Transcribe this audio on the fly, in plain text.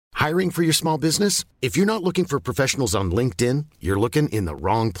Hiring for your small business? If you're not looking for professionals on LinkedIn, you're looking in the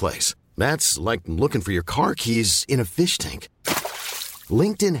wrong place. That's like looking for your car keys in a fish tank.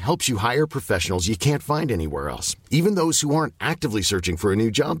 LinkedIn helps you hire professionals you can't find anywhere else, even those who aren't actively searching for a new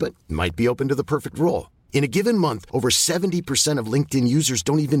job but might be open to the perfect role. In a given month, over 70% of LinkedIn users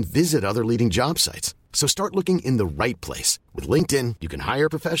don't even visit other leading job sites. So start looking in the right place. With LinkedIn, you can hire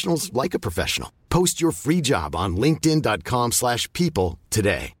professionals like a professional. Post your free job on linkedin.com/people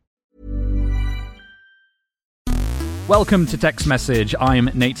today. Welcome to Text Message. I'm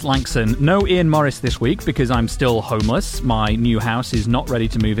Nate Lankson. No Ian Morris this week because I'm still homeless. My new house is not ready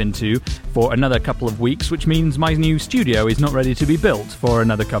to move into for another couple of weeks, which means my new studio is not ready to be built for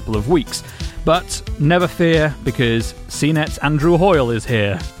another couple of weeks. But never fear, because CNET's Andrew Hoyle is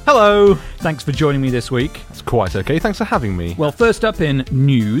here. Hello! Thanks for joining me this week. It's quite okay, thanks for having me. Well, first up in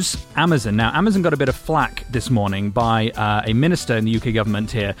news, Amazon. Now, Amazon got a bit of flack this morning by a minister in the UK government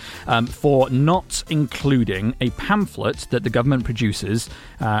here for not including a pamphlet that the government produces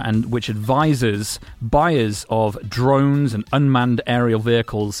and which advises buyers of drones and unmanned aerial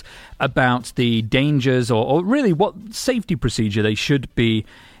vehicles about the dangers or really what safety procedure they should be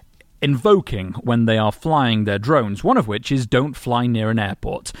invoking when they are flying their drones, one of which is don't fly near an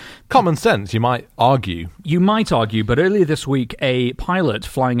airport. Common sense, you might argue. You might argue, but earlier this week, a pilot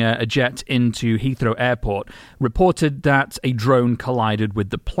flying a jet into Heathrow Airport reported that a drone collided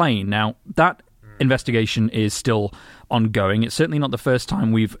with the plane. Now, that investigation is still ongoing. It's certainly not the first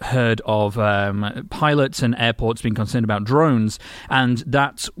time we've heard of pilots and airports being concerned about drones, and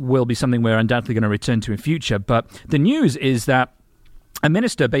that will be something we're undoubtedly going to return to in future. But the news is that a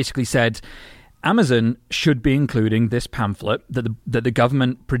minister basically said Amazon should be including this pamphlet that the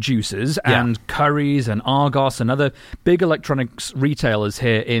government produces, and Currys and Argos and other big electronics retailers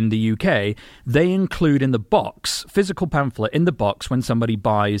here in the UK, they include in the box, physical pamphlet in the box when somebody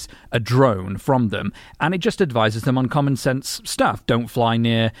buys a drone from them. And it just advises them on common sense stuff. Don't fly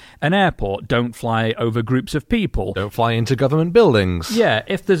near an airport. Don't fly over groups of people. Don't fly into government buildings. Yeah,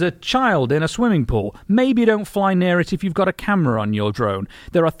 if there's a child in a swimming pool, maybe don't fly near it if you've got a camera on your drone.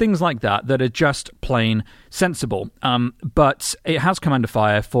 There are things like that that are just plain sensible, but it has come under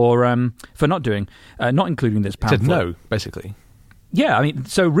fire for not including this pamphlet. Said no, basically. Yeah, I mean,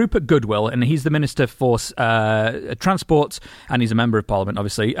 so Rupert Goodwill, and he's the Minister for Transport, and he's a Member of Parliament,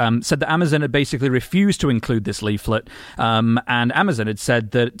 obviously, said that Amazon had basically refused to include this leaflet, and Amazon had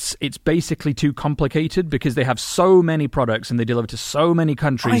said that it's basically too complicated because they have so many products and they deliver to so many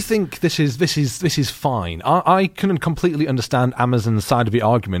countries. I think this is fine. I can completely understand Amazon's side of the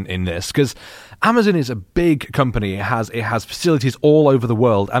argument in this, because Amazon is a big company. It has facilities all over the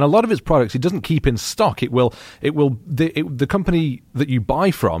world, and a lot of its products it doesn't keep in stock. The company that you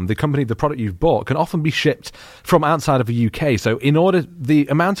buy from, the product you've bought, can often be shipped from outside of the UK. So the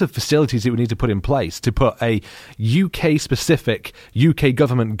amount of facilities it would need to put in place to put a UK-specific UK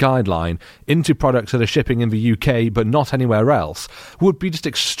government guideline into products that are shipping in the UK but not anywhere else would be just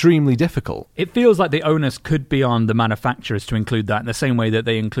extremely difficult. It feels like the onus could be on the manufacturers to include that in the same way that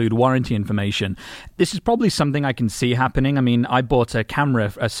they include warranty information. This is probably something I can see happening. I mean, I bought a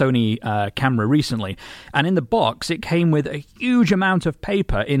Sony camera recently, and in the box it came with a huge amount of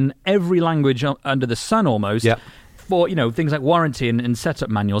paper in every language under the sun almost for things like warranty and setup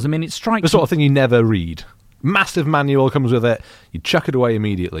manuals. I mean, it strikes the sort of thing you never read. Massive manual comes with it, you chuck it away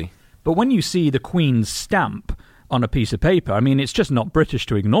immediately. But when you see the Queen's stamp on a piece of paper, I mean, it's just not British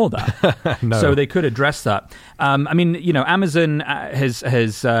to ignore that. No. So they could address that. I mean, Amazon has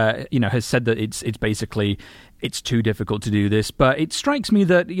said that it's basically it's too difficult to do this, but it strikes me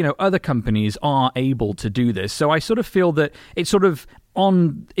that other companies are able to do this. So I sort of feel that it's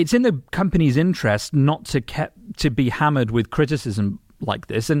in the company's interest not to be hammered with criticism like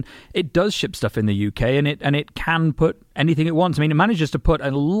this, and it does ship stuff in the UK, and it can put anything it wants. I mean, it manages to put a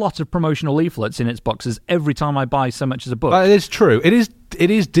lot of promotional leaflets in its boxes every time I buy so much as a book. It is true. It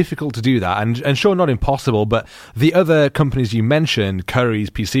is difficult to do that, and sure, not impossible, but the other companies you mentioned, Currys,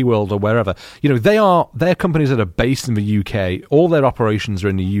 PC World, or wherever, they're companies that are based in the UK. All their operations are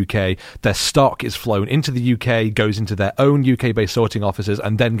in the UK. Their stock is flown into the UK, goes into their own UK-based sorting offices,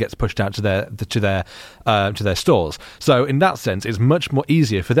 and then gets pushed out to their stores. So in that sense, it's much more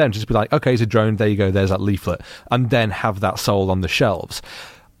easier for them to just be like, okay, it's a drone, there you go, there's that leaflet, and then have that sold on the shelves.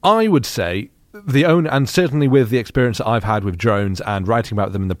 I would say and certainly with the experience that I've had with drones and writing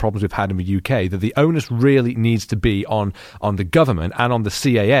about them and the problems we've had in the UK, that the onus really needs to be on the government and on the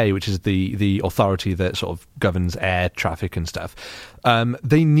CAA, which is the authority that sort of governs air traffic and stuff.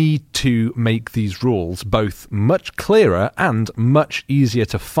 They need to make these rules both much clearer and much easier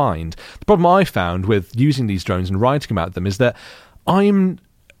to find. The problem I found with using these drones and writing about them is that I'm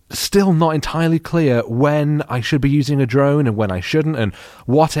still not entirely clear when I should be using a drone and when I shouldn't, and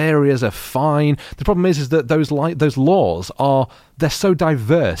what areas are fine. The problem is that those laws they're so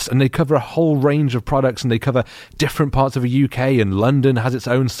diverse, and they cover a whole range of products, and they cover different parts of the UK, and London has its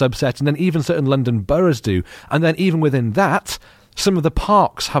own subset, and then even certain London boroughs do. And then even within that, some of the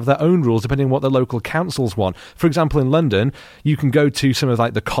parks have their own rules depending on what the local councils want. For example, in London, you can go to some of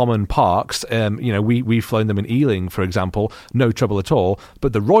like the common parks. We've flown them in Ealing, for example, no trouble at all.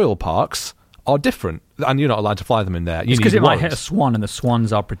 But the royal parks are different, and you're not allowed to fly them in there. It's because it might hit a swan, and the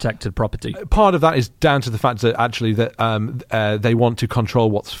swans are protected property. Part of that is down to the fact that actually that they want to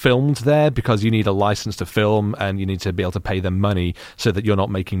control what's filmed there, because you need a license to film, and you need to be able to pay them money so that you're not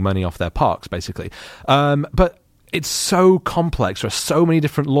making money off their parks, basically. But it's so complex. There are so many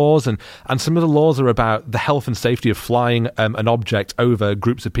different laws, and some of the laws are about the health and safety of flying an object over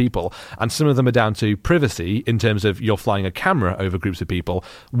groups of people, and some of them are down to privacy in terms of you're flying a camera over groups of people.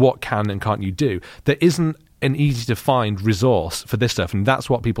 What can and can't you do? There isn't an easy-to-find resource for this stuff, and that's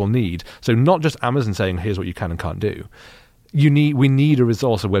what people need. So not just Amazon saying, here's what you can and can't do. We need a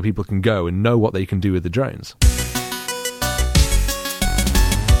resource of where people can go and know what they can do with the drones.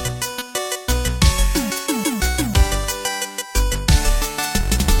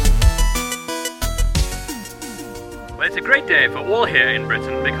 It's a great day for all here in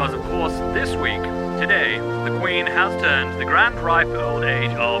Britain because, of course, this week, today, the Queen has turned the grand ripe old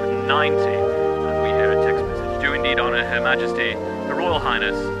age of 90. As we hear a text message, do indeed honour Her Majesty, Her Royal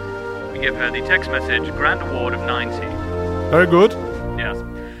Highness. We give her the text message, Grand Award of 90. Very good. Yes.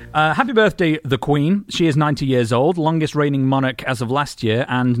 Happy birthday, the Queen. She is 90 years old, longest reigning monarch as of last year,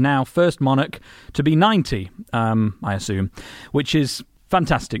 and now first monarch to be 90, I assume, which is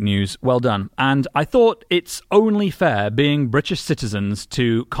fantastic news. Well done. And I thought it's only fair, being British citizens,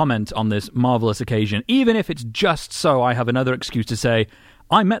 to comment on this marvellous occasion, even if it's just so I have another excuse to say,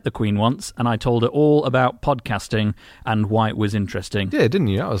 I met the Queen once and I told her all about podcasting and why it was interesting. Yeah, didn't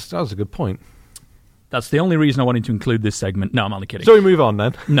you? That was a good point. That's the only reason I wanted to include this segment. No, I'm only kidding. So we move on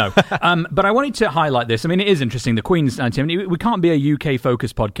then. No. But I wanted to highlight this. I mean, it is interesting. The Queen's 90. I mean, we can't be a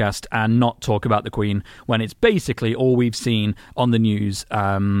UK-focused podcast and not talk about the Queen when it's basically all we've seen on the news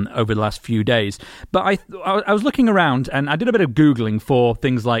over the last few days. But I was looking around and I did a bit of Googling for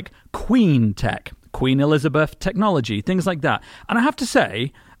things like Queen tech, Queen Elizabeth technology, things like that. And I have to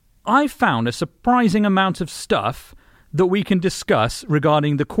say, I found a surprising amount of stuff that we can discuss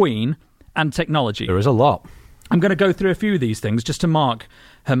regarding the Queen and technology. There is a lot. I'm going to go through a few of these things just to mark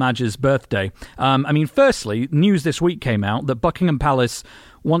Her Majesty's birthday. Firstly, news this week came out that Buckingham Palace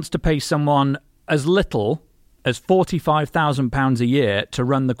wants to pay someone as little as £45,000 a year to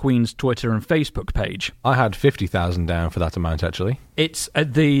run the Queen's Twitter and Facebook page. I had 50,000 down for that amount, actually. It's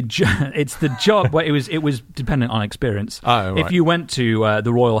the job where it was dependent on experience. Oh, right. If you went to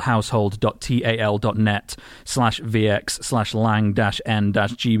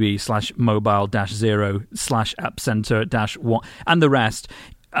theroyalhousehold.tal.net/vx/lang-n-gb/mobile-0/appcenter-1 and the rest.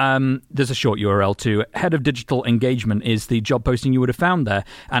 There's a short URL too. Head of Digital Engagement is the job posting you would have found there,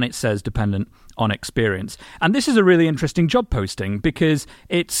 and it says dependent on experience. And this is a really interesting job posting because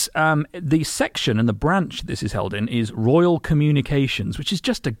it's the section and the branch this is held in is Royal Communications, which is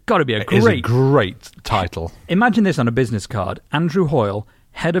just got to be a great title. Imagine this on a business card: Andrew Hoyle,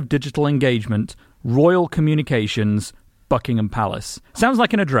 Head of Digital Engagement, Royal Communications, Buckingham Palace. Sounds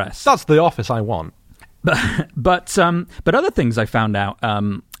like an address. That's the office I want. But other things I found out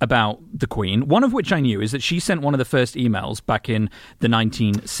about the Queen, one of which I knew, is that she sent one of the first emails back in the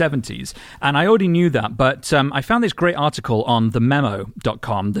 1970s. And I already knew that, but I found this great article on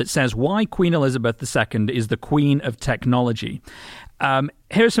thememo.com that says why Queen Elizabeth II is the Queen of Technology.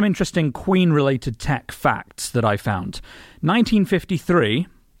 Here are some interesting Queen-related tech facts that I found. 1953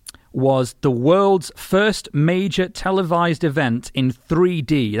 was the world's first major televised event in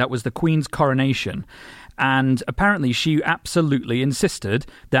 3D. That was the Queen's coronation. And apparently she absolutely insisted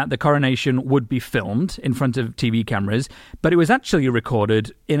that the coronation would be filmed in front of TV cameras, but it was actually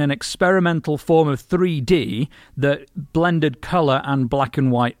recorded in an experimental form of 3D that blended colour and black and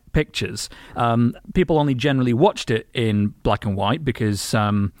white pictures. People only generally watched it in black and white because,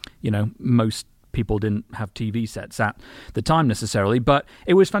 most people didn't have TV sets at the time necessarily, but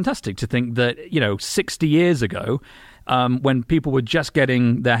it was fantastic to think that, 60 years ago, when people were just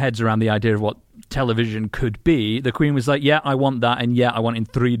getting their heads around the idea of what television could be, the Queen was like, yeah, I want that, and yeah, I want it in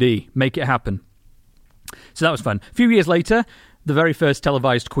 3D. Make it happen. So that was fun. A few years later, the very first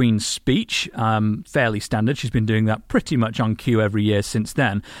televised Queen's speech, fairly standard. She's been doing that pretty much on cue every year since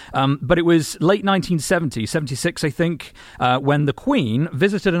then. But it was late 1970, 76, I think, when the Queen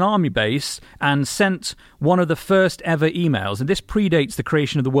visited an army base and sent one of the first ever emails. And this predates the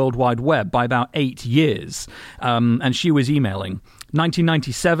creation of the World Wide Web by about 8 years. And she was emailing.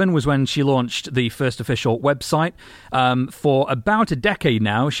 1997 was when she launched the first official website. For about a decade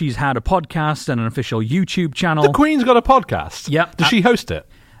now, she's had a podcast and an official YouTube channel. The Queen's got a podcast? Yep. Does she host it?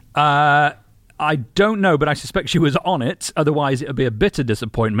 I don't know, but I suspect she was on it. Otherwise, it would be a bitter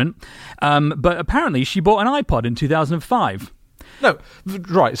disappointment. But apparently, she bought an iPod in 2005. No,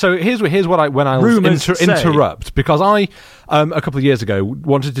 right. So here's what I'll interrupt, because I a couple of years ago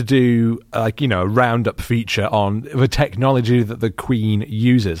wanted to do a roundup feature on the technology that the Queen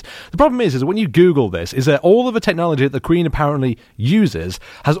uses. The problem is that when you Google this, is that all of the technology that the Queen apparently uses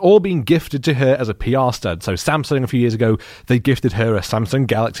has all been gifted to her as a PR stunt. So Samsung a few years ago, they gifted her a Samsung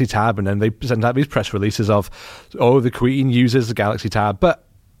Galaxy Tab, and then they sent out these press releases of, the Queen uses the Galaxy Tab, but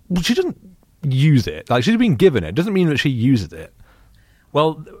she doesn't use it. Like, she's been given it. Doesn't mean that she uses it.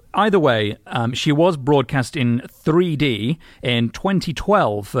 Well, either way, she was broadcast in 3D in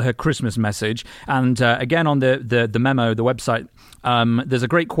 2012 for her Christmas message. And again, on the memo, the website, there's a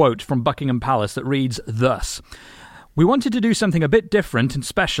great quote from Buckingham Palace that reads thus: "We wanted to do something a bit different and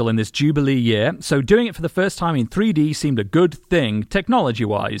special in this Jubilee year, so doing it for the first time in 3D seemed a good thing,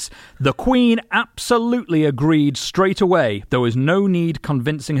 technology-wise. The Queen absolutely agreed straight away. There was no need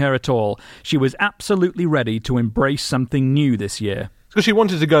convincing her at all. She was absolutely ready to embrace something new this year." Because she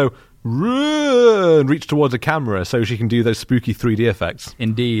wanted to go and reach towards a camera so she can do those spooky 3D effects.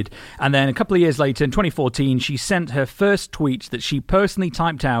 Indeed. And then a couple of years later, in 2014, she sent her first tweet that she personally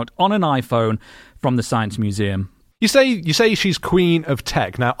typed out on an iPhone from the Science Museum. You say she's Queen of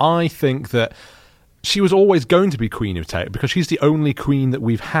Tech. Now, I think that she was always going to be Queen of Tech because she's the only queen that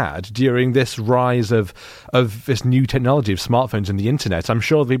we've had during this rise of this new technology of smartphones and the internet. I'm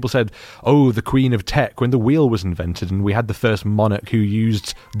sure people said, oh, the Queen of Tech, when the wheel was invented and we had the first monarch who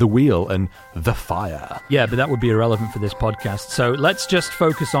used the wheel and the fire. Yeah, but that would be irrelevant for this podcast. So let's just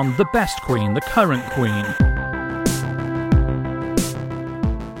focus on the best queen, the current queen.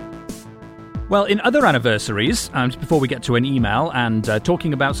 Well, in other anniversaries, just before we get to an email and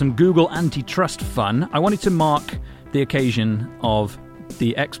talking about some Google antitrust fun, I wanted to mark the occasion of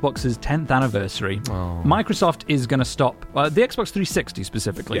the Xbox's 10th anniversary. Oh. Microsoft is going to stop, the Xbox 360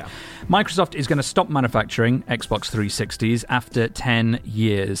 specifically. Yeah. Microsoft is going to stop manufacturing Xbox 360s after 10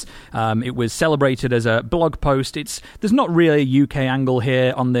 years. It was celebrated as a blog post. There's not really a UK angle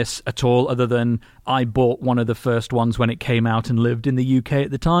here on this at all, other than I bought one of the first ones when it came out and lived in the UK at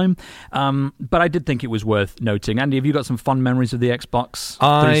the time. But I did think it was worth noting. Andy, have you got some fond memories of the Xbox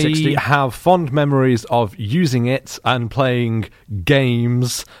 360? I have fond memories of using it and playing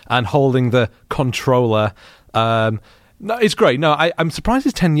games and holding the controller. No, it's great. No, I'm surprised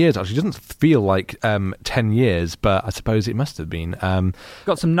it's 10 years, actually. It doesn't feel like 10 years, but I suppose it must have been.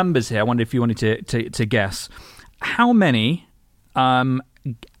 Got some numbers here. I wonder if you wanted to guess. How many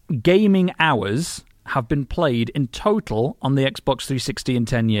gaming hours have been played in total on the Xbox 360 in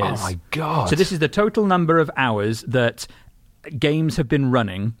 10 years. Oh my God. So this is the total number of hours that games have been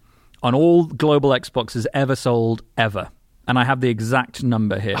running on all global Xboxes ever sold ever. And I have the exact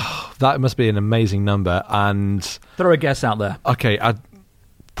number here. Oh, that must be an amazing number. And throw a guess out there. Okay,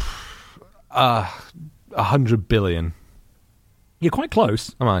 100 billion. You're quite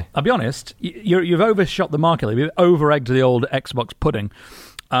close. Am I? I'll be honest. You've overshot the mark a little. You've over-egged the old Xbox pudding.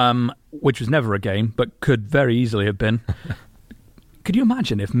 Which was never a game, but could very easily have been. Could you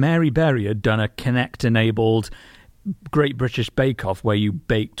imagine if Mary Berry had done a Kinect-enabled Great British Bake Off where you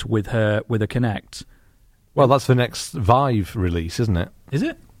baked with a Kinect? Well, that's the next Vive release, isn't it? Is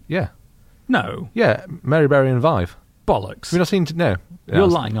it? Yeah. No. Yeah, Mary Berry and Vive. Bollocks. Have you not seen it? No. You're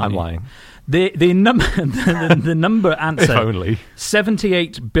lying, aren't I'm you? lying. The number answer. If only.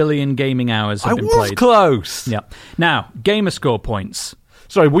 78 billion gaming hours have been played. I was close. Yeah. Now, gamer score points.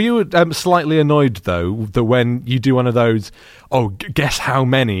 Sorry, were you slightly annoyed, though, that when you do one of those, guess how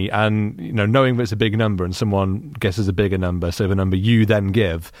many, and knowing that it's a big number and someone guesses a bigger number, so the number you then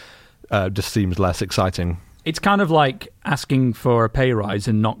give just seems less exciting? It's kind of like asking for a pay rise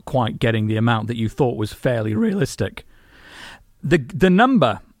and not quite getting the amount that you thought was fairly realistic. The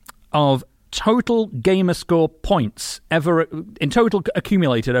number of total gamer score points ever in total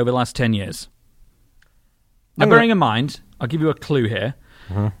accumulated over the last 10 years. Now, bearing in mind, I'll give you a clue here.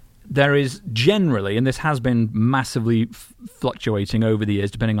 Mm-hmm. there is generally, and this has been massively fluctuating over the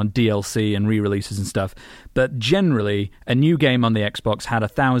years, depending on DLC and re-releases and stuff, but generally, a new game on the Xbox had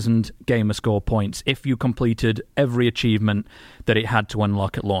 1,000 gamer score points if you completed every achievement that it had to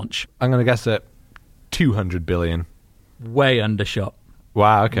unlock at launch. I'm going to guess at 200 billion. Way undershot.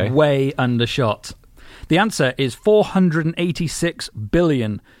 Wow, okay. Way undershot. The answer is 486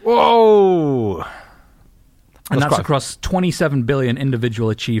 billion. Whoa! And that's across 27 billion individual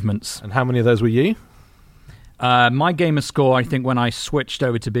achievements. And how many of those were you? My gamer score, I think, when I switched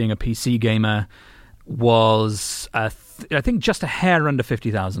over to being a PC gamer, was, I think, just a hair under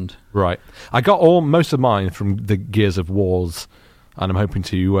 50,000. Right. I got most of mine from the Gears of Wars, and I'm hoping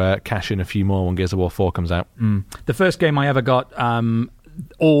to cash in a few more when Gears of War 4 comes out. The first game I ever got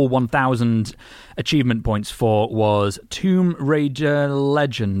all 1,000 achievement points for was Tomb Raider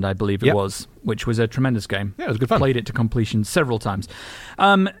Legend, I believe it was, which was a tremendous game. Yeah, it was good fun. Played it to completion several times.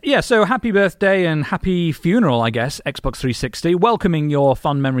 So happy birthday and happy funeral, I guess, Xbox 360. Welcoming your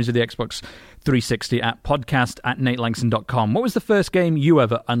fond memories of the Xbox 360 at podcast@natelangson.com. What was the first game you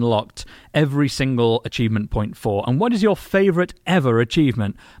ever unlocked every single achievement point for? And what is your favourite ever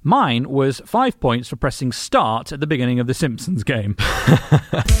achievement? Mine was 5 points for pressing start at the beginning of the Simpsons game.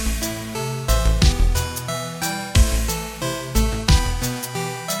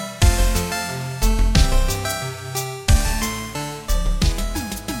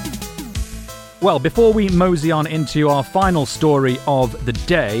 Well, before we mosey on into our final story of the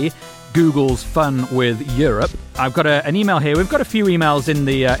day, Google's fun with Europe, I've got an email here. We've got a few emails in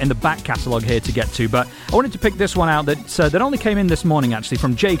the back catalogue here to get to, but I wanted to pick this one out that only came in this morning, actually,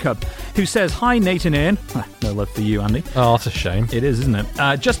 from Jacob, who says, "Hi, Nate and Ian." No love for you, Andy. Oh, that's a shame. It is, isn't it?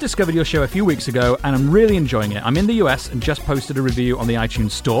 Just discovered your show a few weeks ago, and I'm really enjoying it. I'm in the US and just posted a review on the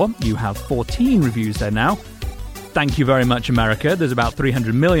iTunes Store. You have 14 reviews there now. Thank you very much, America. There's about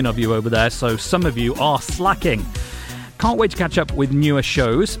 300 million of you over there, so some of you are slacking. Can't wait to catch up with newer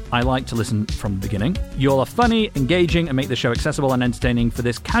shows. I like to listen from the beginning. You all are funny, engaging, and make the show accessible and entertaining for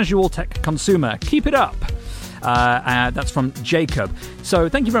this casual tech consumer. Keep it up. That's from Jacob. So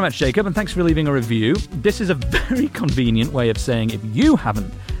thank you very much, Jacob, and thanks for leaving a review. This is a very convenient way of saying if you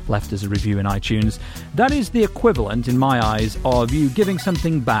haven't left us a review in iTunes, that is the equivalent, in my eyes, of you giving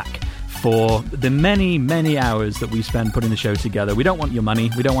something back for the many, many hours that we spend putting the show together. We don't want your money,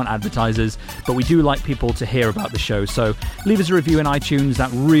 we don't want advertisers, but we do like people to hear about the show. So leave us a review in iTunes.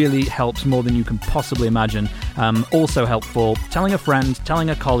 That really helps more than you can possibly imagine. Also helpful, telling a friend, telling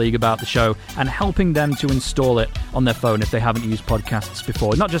a colleague about the show, and helping them to install it on their phone if they haven't used podcasts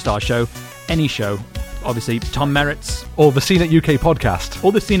before. Not just our show, any show. Obviously, Tom Merritt's. Or the CNET UK podcast.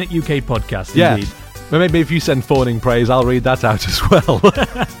 Or the CNET UK podcast, yeah. Indeed. Well, maybe if you send phoning praise, I'll read that out as well.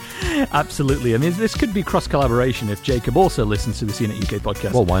 Absolutely. I mean, this could be cross-collaboration if Jacob also listens to the CNET UK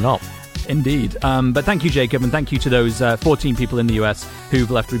podcast. Well, why not? Indeed. But thank you, Jacob, and thank you to those 14 people in the US who've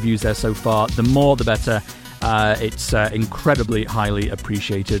left reviews there so far. The more, the better. It's incredibly highly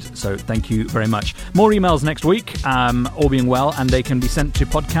appreciated, so thank you very much. More emails next week, all being well, and they can be sent to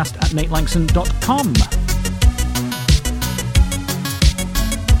podcast@natelangson.com.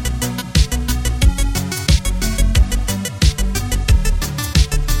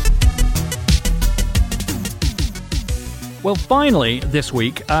 Well, finally, this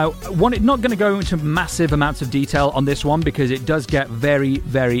week, not going to go into massive amounts of detail on this one because it does get very,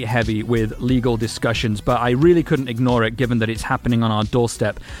 very heavy with legal discussions, but I really couldn't ignore it given that it's happening on our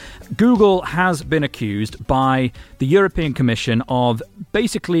doorstep. Google has been accused by the European Commission of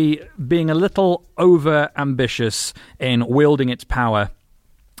basically being a little over-ambitious in wielding its power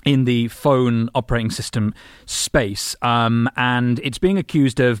in the phone operating system space. And it's being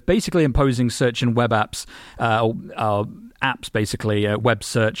accused of basically imposing search and web apps, apps basically, web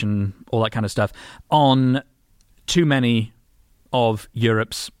search and all that kind of stuff, on too many of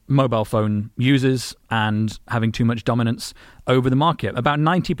Europe's mobile phone users and having too much dominance over the market. About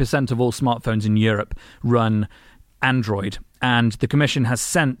 90% of all smartphones in Europe run Android, and the Commission has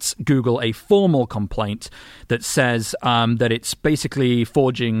sent Google a formal complaint that says that it's basically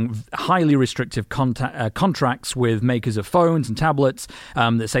forging highly restrictive contracts with makers of phones and tablets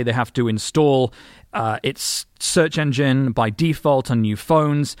that say they have to install its search engine by default on new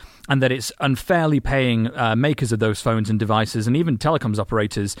phones, and that it's unfairly paying makers of those phones and devices and even telecoms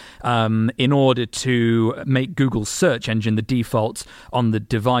operators in order to make Google's search engine the default on the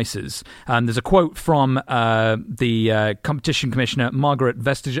devices. There's a quote from the Competition Commissioner, Margaret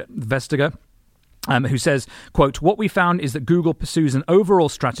Vestager, who says, quote, "What we found is that Google pursues an overall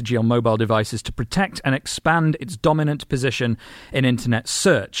strategy on mobile devices to protect and expand its dominant position in internet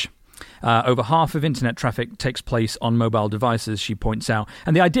search." Over half of internet traffic takes place on mobile devices, she points out.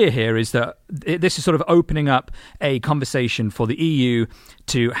 And the idea here is that this is sort of opening up a conversation for the EU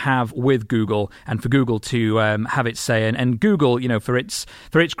to have with Google, and for Google to have its say. And Google, for its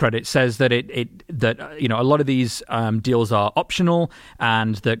credit, says that a lot of these deals are optional,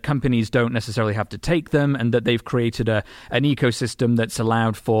 and that companies don't necessarily have to take them, and that they've created an ecosystem that's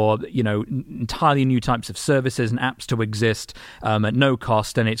allowed for entirely new types of services and apps to exist at no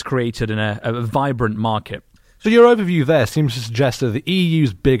cost, and it's created a vibrant market. So your overview there seems to suggest that the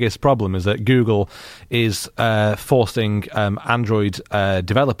EU's biggest problem is that Google is forcing Android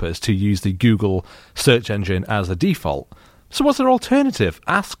developers to use the Google search engine as a default. So what's their alternative?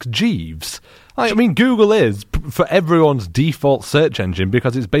 Ask Jeeves. I mean, Google is for everyone's default search engine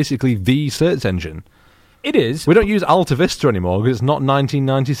because it's basically the search engine. It is. We don't use Alta Vista anymore because it's not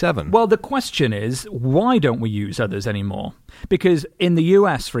 1997. Well, the question is, why don't we use others anymore? Because in the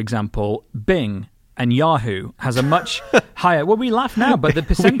US, for example, Bing and Yahoo has a much higher... Well, we laugh now, but the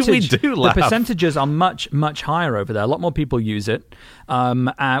percentage, we do laugh. The percentages are much, much higher over there. A lot more people use it,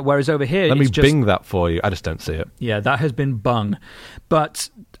 whereas over here... Let me Bing that for you. I just don't see it. Yeah, that has been bung.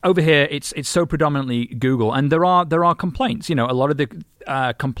 But over here, it's so predominantly Google, and there are complaints. A lot of the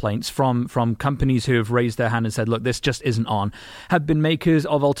complaints from companies who have raised their hand and said, look, this just isn't on, have been makers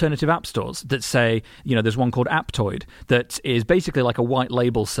of alternative app stores that say, there's one called Aptoid that is basically like a white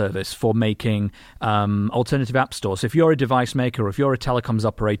label service for making alternative app stores. So if you're a device maker or if you're a telecoms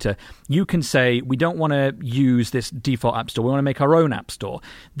operator, you can say, we don't want to use this default app store. We want to make our own app store.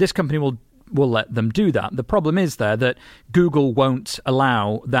 This company will let them do that. The problem is there that Google won't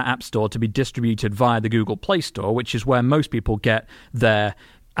allow that app store to be distributed via the Google Play Store, which is where most people get their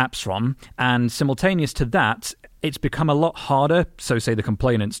apps from. And simultaneous to that, it's become a lot harder, so say the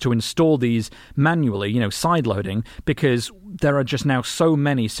complainants, to install these manually, sideloading, because there are just now so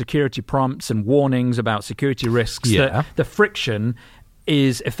many security prompts and warnings about security risks that the friction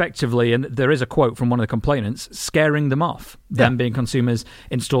is effectively, and there is a quote from one of the complainants, scaring them off, them being consumers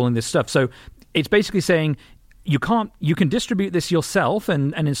installing this stuff. So it's basically saying you can distribute this yourself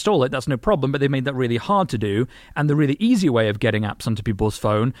and install it, that's no problem, but they made that really hard to do. And the really easy way of getting apps onto people's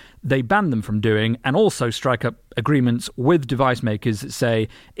phone, they ban them from doing, and also strike up agreements with device makers that say,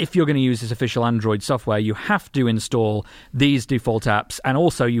 if you're going to use this official Android software, you have to install these default apps, and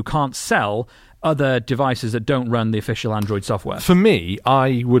also you can't sell other devices that don't run the official Android software. For me,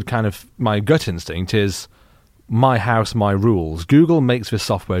 I would my gut instinct is my house, my rules. Google makes this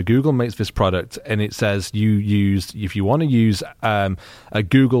software, Google makes this product, and it says if you want to use a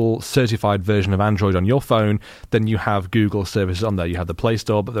Google certified version of Android on your phone, then you have Google services on there. You have the Play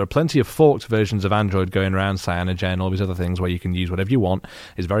Store, but there are plenty of forked versions of Android going around, Cyanogen, all these other things where you can use whatever you want.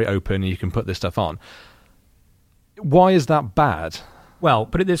 It's very open and you can put this stuff on. Why is that bad? Well,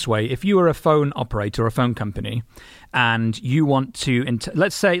 put it this way. If you are a phone operator or a phone company and you want to...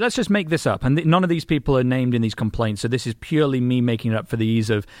 let's just make this up. And none of these people are named in these complaints, so this is purely me making it up for the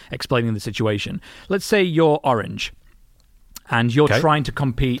ease of explaining the situation. Let's say you're Orange and you're trying to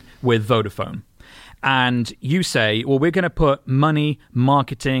compete with Vodafone. And you say, well, we're going to put money,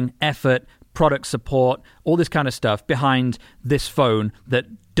 marketing, effort, product support, all this kind of stuff behind this phone that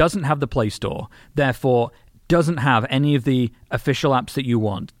doesn't have the Play Store. Therefore, doesn't have any of the official apps that you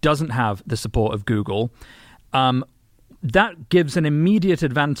want, doesn't have the support of Google, that gives an immediate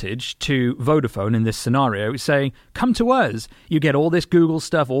advantage to Vodafone in this scenario, saying, come to us. You get all this Google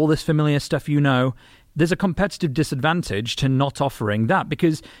stuff, all this familiar stuff you know. There's a competitive disadvantage to not offering that,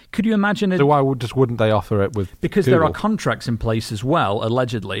 because could you imagine... So why wouldn't they offer it with Because Google? There are contracts in place as well,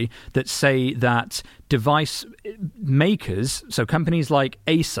 allegedly, that say that device makers, so companies like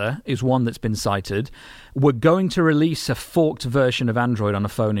Acer is one that's been cited, were going to release a forked version of Android on a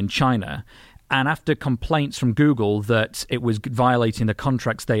phone in China, and after complaints from Google that it was violating the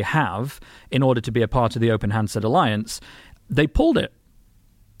contracts they have in order to be a part of the Open Handset Alliance, they pulled it.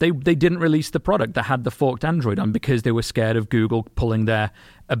 They didn't release the product that had the forked Android on because they were scared of Google pulling their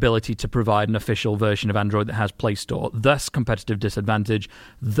ability to provide an official version of Android that has Play Store. Thus, competitive disadvantage.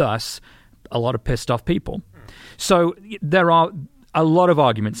 Thus, a lot of pissed off people. So there are a lot of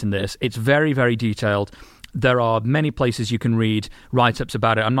arguments in this. It's very, very detailed. There are many places you can read write-ups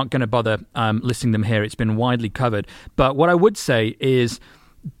about it. I'm not going to bother listing them here. It's been widely covered. But what I would say is...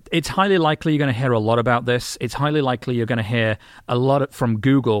 it's highly likely you're going to hear a lot about this. It's highly likely you're going to hear a lot from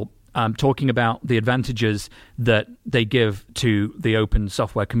Google talking about the advantages that they give to the open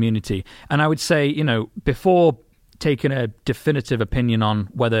software community. And I would say, before taking a definitive opinion on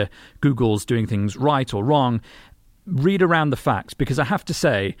whether Google's doing things right or wrong, read around the facts, because I have to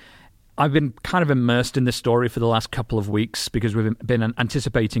say, I've been kind of immersed in this story for the last couple of weeks because we've been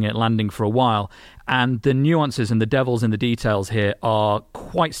anticipating it landing for a while. And the nuances and the devils in the details here are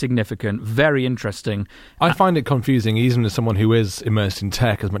quite significant, very interesting. I find it confusing, even as someone who is immersed in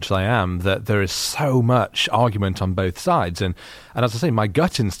tech as much as I am, that there is so much argument on both sides. And as I say, my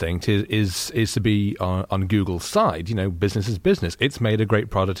gut instinct is to be on Google's side. You know, business is business. It's made a great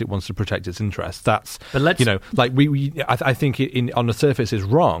product. It wants to protect its interests. That's, I think on the surface is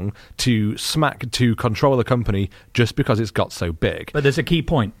wrong to control a company just because it's got so big. But there's a key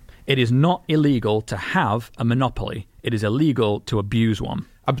point. It is not illegal to have a monopoly. It is illegal to abuse one.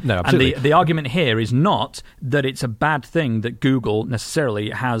 No, absolutely. And the argument here is not that it's a bad thing that Google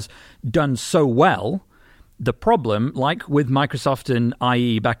necessarily has done so well. The problem, like with Microsoft and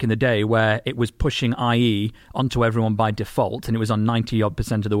IE back in the day, where it was pushing IE onto everyone by default, and it was on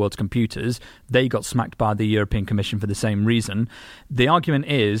 90-odd% of the world's computers, they got smacked by the European Commission for the same reason. The argument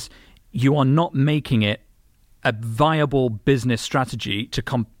is you are not making it a viable business strategy to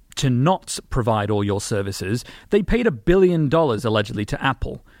not provide all your services. They paid $1 billion allegedly to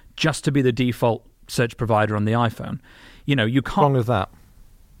Apple just to be the default search provider on the iPhone. You know, you can't. What's wrong with that?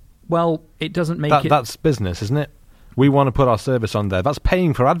 Well, it doesn't make it. That's business, isn't it? We want to put our service on there. That's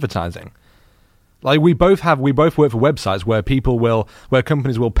paying for advertising. Like we both work for websites where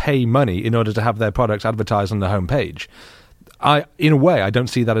companies will pay money in order to have their products advertised on the homepage. In a way, I don't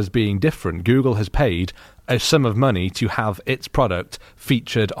see that as being different. Google has paid a sum of money to have its product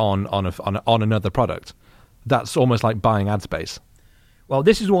featured on another product. That's almost like buying ad space. Well,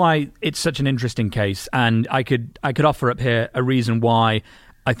 this is why it's such an interesting case, and I could offer up here a reason why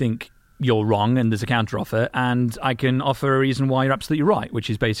I think you're wrong and there's a counteroffer, and I can offer a reason why you're absolutely right, which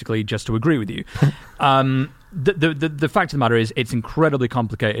is basically just to agree with you. The fact of the matter is it's incredibly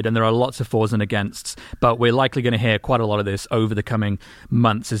complicated and there are lots of fors and againsts, but we're likely going to hear quite a lot of this over the coming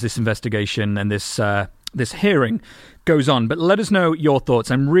months as this investigation and this hearing goes on. But let us know your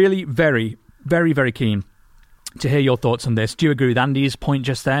thoughts. I'm really very, very, very keen to hear your thoughts on this. Do you agree with Andy's point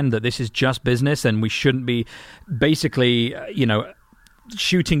just then that this is just business and we shouldn't be basically,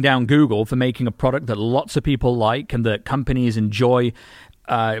 shooting down Google for making a product that lots of people like and that companies enjoy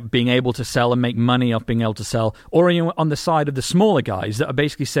being able to sell and make money off being able to sell? Or are you on the side of the smaller guys that are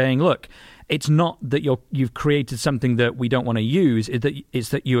basically saying, look, it's not that you've created something that we don't want to use, it's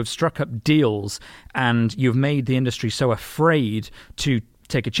that you have struck up deals and you've made the industry so afraid to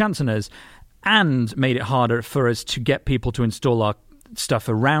take a chance on us and made it harder for us to get people to install our stuff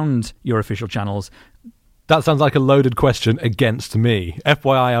around your official channels? That sounds like a loaded question against me.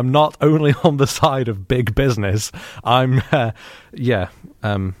 FYI, I'm not only on the side of big business. I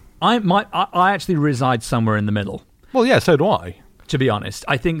actually reside somewhere in the middle. Well, yeah, so do I. To be honest,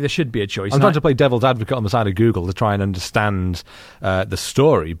 I think there should be a choice. I'm trying to play devil's advocate on the side of Google to try and understand the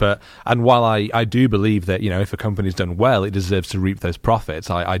story. And while I do believe that, if a company's done well, it deserves to reap those profits,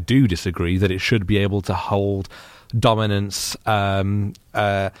 I do disagree that it should be able to hold dominance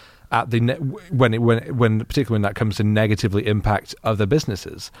particularly when that comes to negatively impact other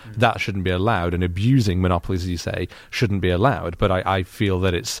businesses. That shouldn't be allowed, and abusing monopolies, as you say, shouldn't be allowed. But I feel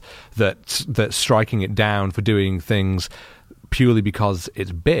that it's that striking it down for doing things purely because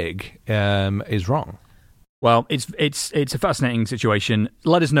it's big is wrong. Well, it's a fascinating situation.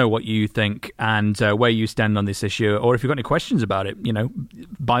 Let us know what you think and where you stand on this issue, or if you've got any questions about it,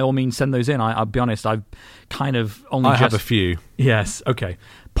 by all means send those in. I'll be honest, I've kind of only have a few. Yes, okay.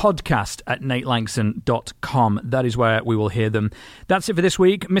 podcast@natelangson.com. That is where we will hear them. That's it for this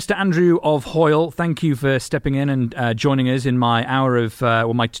week. Mr. Andrew of Hoyle, thank you for stepping in and joining us in my hour of,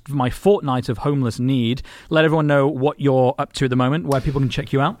 my fortnight of homeless need. Let everyone know what you're up to at the moment, where people can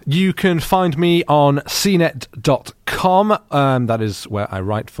check you out. You can find me on cnet.com. That is where I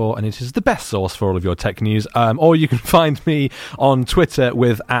write for, and it is the best source for all of your tech news. Or you can find me on Twitter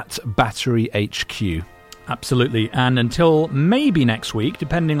with @BatteryHQ. Absolutely. And until maybe next week,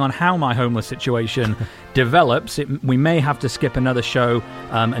 depending on how my homeless situation develops, we may have to skip another show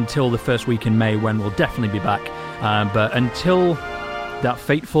until the first week in May, when we'll definitely be back. But until that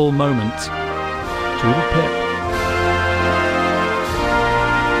fateful moment, toodle pip.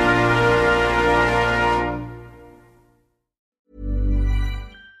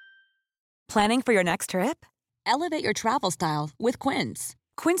 Planning for your next trip? Elevate your travel style with Quince.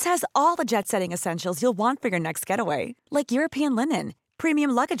 Quince has all the jet-setting essentials you'll want for your next getaway, like European linen,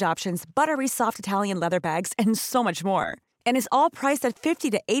 premium luggage options, buttery soft Italian leather bags, and so much more. And is all priced at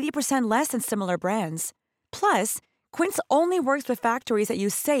 50 to 80% less than similar brands. Plus, Quince only works with factories that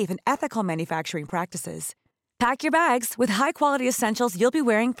use safe and ethical manufacturing practices. Pack your bags with high-quality essentials you'll be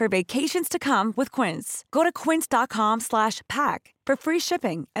wearing for vacations to come with Quince. Go to quince.com/pack for free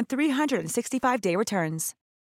shipping and 365-day returns.